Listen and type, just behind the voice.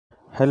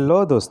Hello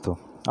দোস্ত,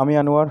 আমি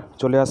আনোয়ার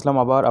চলে আসলাম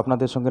আবার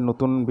আপনাদের সঙ্গে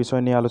নতুন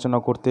বিষয় নিয়ে আলোচনা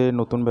করতে,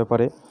 নতুন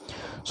ব্যাপারে।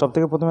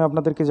 সবথেকে প্রথমে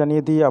আপনাদেরকে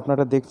জানিয়ে দিই,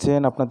 আপনারা দেখছেন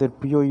আপনাদের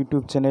প্রিয়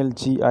ইউটিউব চ্যানেল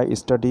জিআই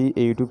স্টাডি।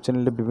 এই ইউটিউব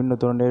চ্যানেলে বিভিন্ন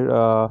ধরনের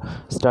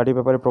স্টাডি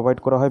ব্যাপারে প্রোভাইড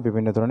করা হয়,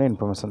 বিভিন্ন ধরনের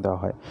ইনফরমেশন দেওয়া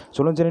হয়।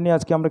 চলুন জেনে নিই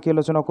আজকে আমরা কী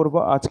আলোচনা করব।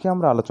 আজকে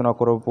আমরা আলোচনা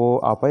করব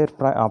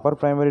আপার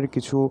প্রাইমারির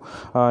কিছু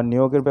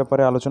নিয়োগের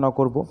ব্যাপারে আলোচনা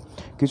করব।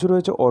 কিছু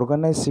রয়েছে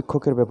অর্গানাইজ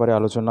শিক্ষকের ব্যাপারে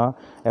আলোচনা,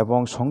 এবং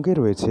সঙ্গে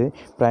রয়েছে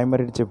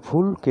প্রাইমারির যে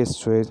ভুল কেস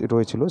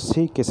রয়েছিল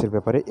সেই কেসের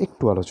ব্যাপারে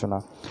একটু আলোচনা।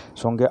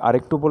 সঙ্গে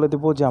আরেকটু বলে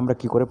দেবো যে আমরা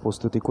কী করে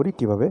প্রস্তুতি করি,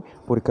 কিভাবে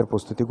পরীক্ষার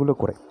প্রস্তুতিগুলো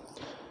করে।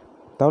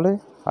 তাহলে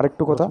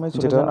আরেকটু কথা,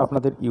 যেটা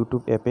আপনাদের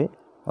ইউটিউব অ্যাপে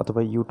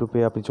অথবা ইউটিউবে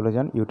আপনি চলে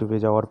যান। ইউটিউবে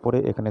যাওয়ার পরে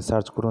এখানে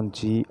সার্চ করুন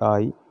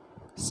জিআই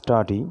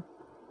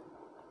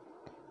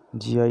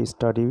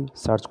স্টাডি।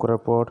 সার্চ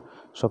করার পর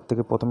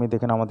সবথেকে প্রথমেই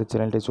দেখেন আমাদের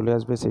চ্যানেলটি চলে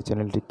আসবে। সেই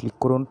চ্যানেলটি ক্লিক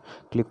করুন।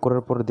 ক্লিক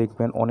করার পর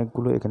দেখবেন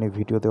অনেকগুলো এখানে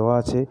ভিডিও দেওয়া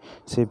আছে।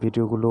 সেই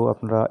ভিডিওগুলো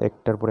আপনারা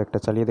একটার পর একটা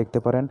চালিয়ে দেখতে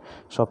পারেন।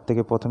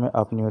 সবথেকে প্রথমে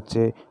আপনি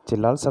যে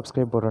লাল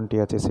সাবস্ক্রাইব বাটনটি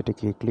আছে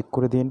সেটিকে ক্লিক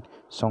করে দিন।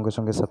 সঙ্গে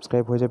সঙ্গে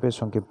সাবস্ক্রাইব হয়ে যাবে।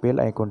 সঙ্গে বেল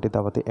আইকনটি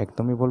দাবাতে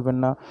একদমই ভুলবেন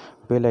না।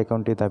 বেল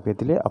আইকনটি দাবিয়ে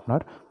দিলে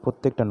আপনার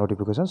প্রত্যেকটা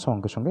নোটিফিকেশন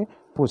সঙ্গে সঙ্গে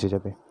পৌঁছে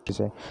যাবে। ঠিক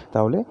আছে,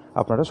 তাহলে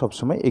আপনারা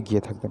সবসময়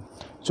এগিয়ে থাকবেন।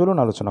 চলুন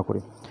আলোচনা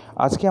করি।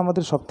 আজকে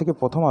আমাদের সবথেকে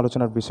প্রথম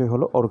আলোচনার বিষয়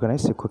হলো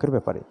অর্গানাইজ শিক্ষকের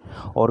ব্যাপারে।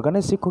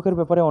 অর্গানাইজ শিক্ষকের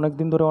ব্যাপারে অনেক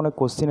দিন ধরে অনেক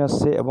কোশ্চেন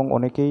আসছে এবং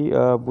অনেকেই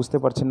বুঝতে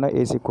পারছেন না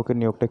এই শিক্ষকের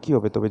নিয়োগটা কী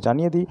হবে। তবে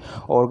জানিয়ে দিই,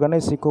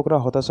 অর্গানাইজ শিক্ষকরা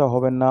হতাশা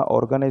হবেন না।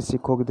 অর্গানাইজ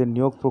শিক্ষকদের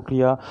নিয়োগ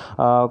প্রক্রিয়া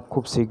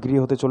খুব শীঘ্রই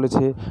হতে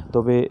চলেছে।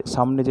 তবে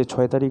সামনে যে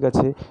 6 তারিখ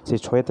আছে, সেই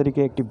 6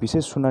 তারিখে একটি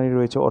বিশেষ শুনানি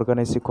রয়েছে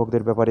অর্গানাইজ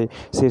শিক্ষকদের ব্যাপারে।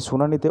 সেই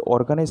শুনানিতে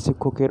অর্গানাইজ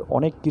শিক্ষকের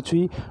অনেক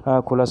কিছুই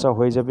খোলাসা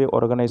হয়ে যাবে।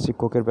 অর্গানাইজ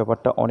শিক্ষকের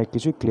ব্যাপারটা অনেক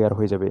কিছুই ক্লিয়ার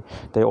হয়ে যাবে।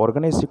 তাই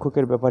অর্গানাইজ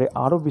শিক্ষকের ব্যাপারে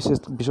আরও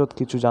বিশদ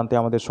কিছু জানতে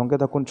আমাদের সঙ্গে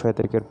থাকুন। 6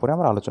 তারিখের পরে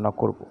আমরা আলোচনা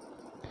করব।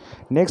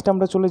 নেক্সট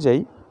আমরা চলে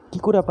যাই কী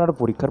করে আপনারা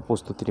পরীক্ষার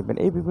প্রস্তুতি নেবেন।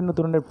 এই বিভিন্ন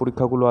ধরনের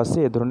পরীক্ষাগুলো আসছে,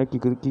 এ ধরনের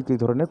কী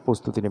ধরনের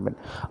প্রস্তুতি নেবেন।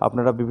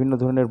 আপনারা বিভিন্ন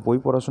ধরনের বই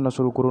পড়াশোনা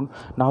শুরু করুন,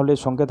 না হলে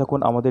সঙ্গে থাকুন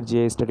আমাদের যে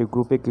স্টাডি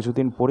গ্রুপে।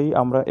 কিছুদিন পরেই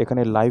আমরা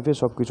এখানে লাইভে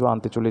সব কিছু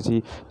আনতে চলেছি।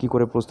 কী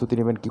করে প্রস্তুতি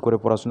নেবেন, কী করে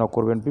পড়াশোনা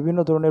করবেন। বিভিন্ন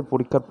ধরনের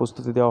পরীক্ষার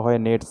প্রস্তুতি দেওয়া হয়,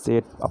 net,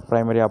 set,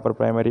 primary, upper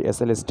primary,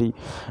 SLST,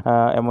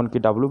 এমনকি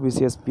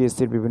WBCS,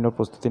 PSCর বিভিন্ন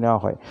প্রস্তুতি নেওয়া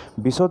হয়।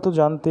 বিশদ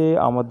জানতে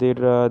আমাদের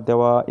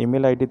দেওয়া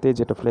ইমেল আইডিতে,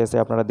 যেটা ফ্ল্যাশে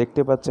আপনারা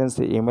দেখতে পাচ্ছেন,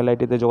 সেই ইমেল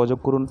আইডিতে যোগাযোগ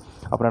করুন।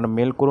 আপনারা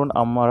মেল করুন।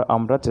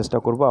 আমরা চেষ্টা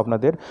করব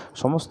আপনাদের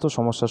সমস্ত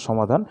সমস্যার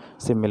সমাধান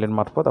সেই মেলের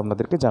মারফত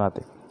আপনাদেরকে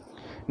জানাতে।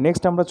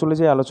 নেক্সট আমরা চলে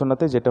যাই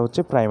আলোচনাতে, যেটা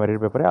হচ্ছে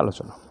প্রাইমারির ব্যাপারে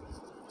আলোচনা।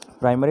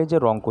 প্রাইমারি যে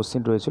রং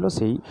কোশ্চেন রয়েছিল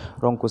সেই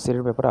রং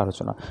কোশ্চেনের ব্যাপারে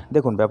আলোচনা।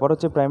 দেখুন, ব্যাপার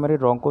হচ্ছে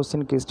প্রাইমারির রং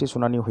কোশ্চেন কেসটি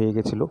শুনানি হয়ে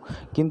গেছিলো,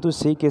 কিন্তু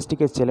সেই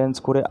কেসটিকে চ্যালেঞ্জ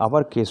করে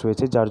আবার কেস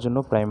হয়েছে, যার জন্য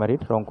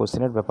প্রাইমারির রং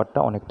কোশ্চেনের ব্যাপারটা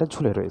অনেকটা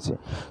ঝুলে রয়েছে।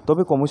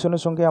 তবে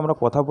কমিশনের সঙ্গে আমরা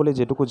কথা বলে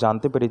যেটুকু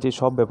জানতে পেরেছি,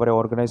 সব ব্যাপারে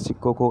অর্গানাইজ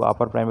শিক্ষক হোক,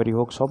 আপার প্রাইমারি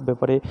হোক, সব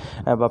ব্যাপারে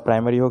বা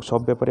প্রাইমারি হোক,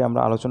 সব ব্যাপারে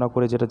আমরা আলোচনা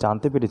করে যেটা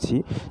জানতে পেরেছি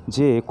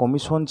যে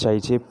কমিশন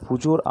চাইছে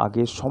পুজোর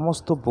আগে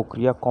সমস্ত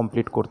প্রক্রিয়া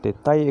কমপ্লিট করতে।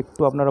 তাই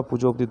একটু আপনারা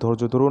পুজো অবধি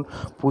ধৈর্য ধরুন।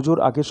 পুজোর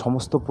আগে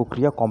সমস্ত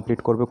প্রক্রিয়া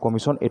কমপ্লিট করবে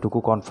কমিশন, এটুকু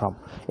কনফার্ম।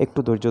 একটু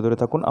ধৈর্য ধরে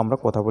থাকুন, আমরা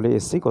কথা বলে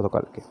এসেছি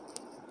গতকালকে।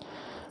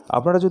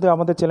 আপনারা যদি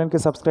আমাদের চ্যানেলকে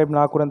সাবস্ক্রাইব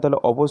না করেন তাহলে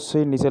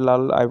অবশ্যই নিচে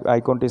লাল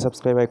আইকনটি,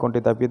 সাবস্ক্রাইব আইকনটি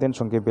দাবিয়ে দেন।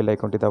 সঙ্গে বেল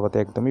আইকনটি দাবাতে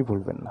একদমই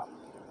ভুলবেন না।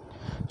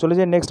 চলে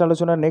যাই নেক্সট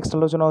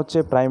আলোচনা হচ্ছে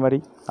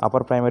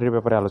আপার প্রাইমারির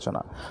ব্যাপারে আলোচনা।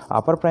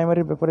 আপার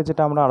প্রাইমারির ব্যাপারে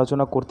যেটা আমরা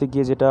আলোচনা করতে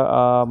গিয়ে, যেটা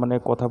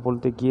কথা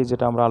বলতে গিয়ে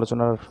যেটা আমরা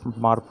আলোচনার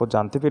মারফত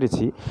জানতে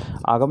পেরেছি,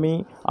 আগামী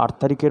 8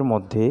 তারিখের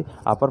মধ্যে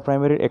আপার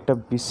প্রাইমারির একটা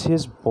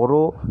বিশেষ বড়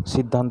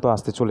সিদ্ধান্ত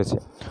আসতে চলেছে।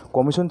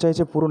 কমিশন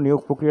চাইছে পুরো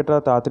নিয়োগ প্রক্রিয়াটা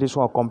তাড়াতাড়ি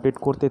কমপ্লিট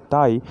করতে।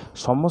 তাই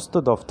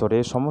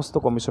সমস্ত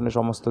কমিশনের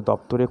সমস্ত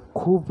দপ্তরে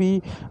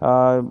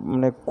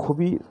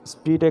খুবই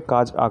স্পিডে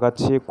কাজ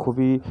আগাচ্ছে,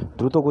 খুবই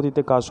দ্রুত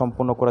গতিতে কাজ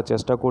সম্পন্ন করার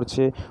চেষ্টা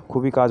করছে,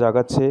 খুবই কাজ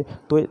আগাচ্ছে।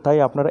 তো তাই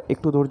আপনারা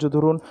একটু ধৈর্য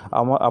ধরুন।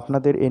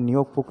 আপনাদের এই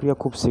নিয়োগ প্রক্রিয়া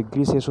খুব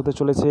শীঘ্রই শেষ হতে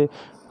চলেছে।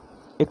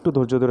 একটু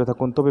ধৈর্য ধরে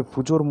থাকুন। তবে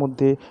পুজোর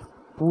মধ্যে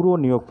পুরো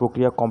নিয়োগ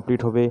প্রক্রিয়া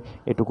কমপ্লিট হবে,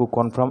 এটুকু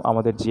কনফার্ম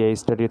আমাদের জিআই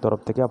স্টাডির তরফ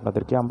থেকে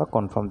আপনাদেরকে আমরা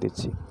কনফার্ম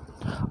দিচ্ছি।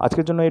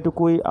 আজকের জন্য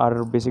এটুকুই, আর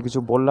বেশি কিছু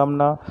বললাম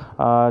না।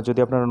 যদি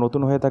আপনারা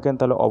নতুন হয়ে থাকেন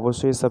তাহলে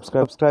অবশ্যই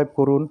সাবস্ক্রাইব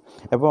করুন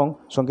এবং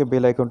সঙ্গে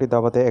বেল আইকনটি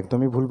দাবাতে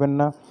একদমই ভুলবেন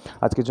না।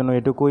 আজকের জন্য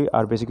এটুকুই,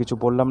 আর বেশি কিছু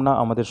বললাম না।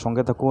 আমাদের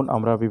সঙ্গে থাকুন।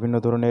 আমরা বিভিন্ন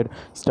ধরনের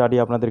স্টাডি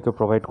আপনাদেরকে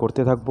প্রোভাইড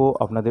করতে থাকবো।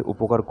 আপনাদের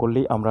উপকার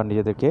করলেই আমরা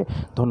নিজেদেরকে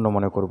ধন্য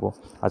মনে করব।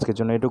 আজকের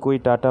জন্য এটুকুই।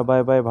 Tata,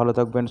 bye bye. ভালো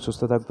থাকবেন,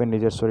 সুস্থ থাকবেন,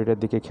 নিজের শরীরের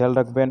দিকে খেয়াল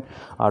রাখবেন।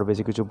 আর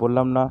বেশি কিছু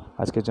বললাম না।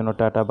 আজকের জন্য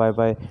টাটা, বাই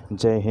বাই।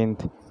 জয় হিন্দ,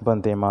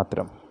 বন্দে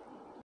মাতরম।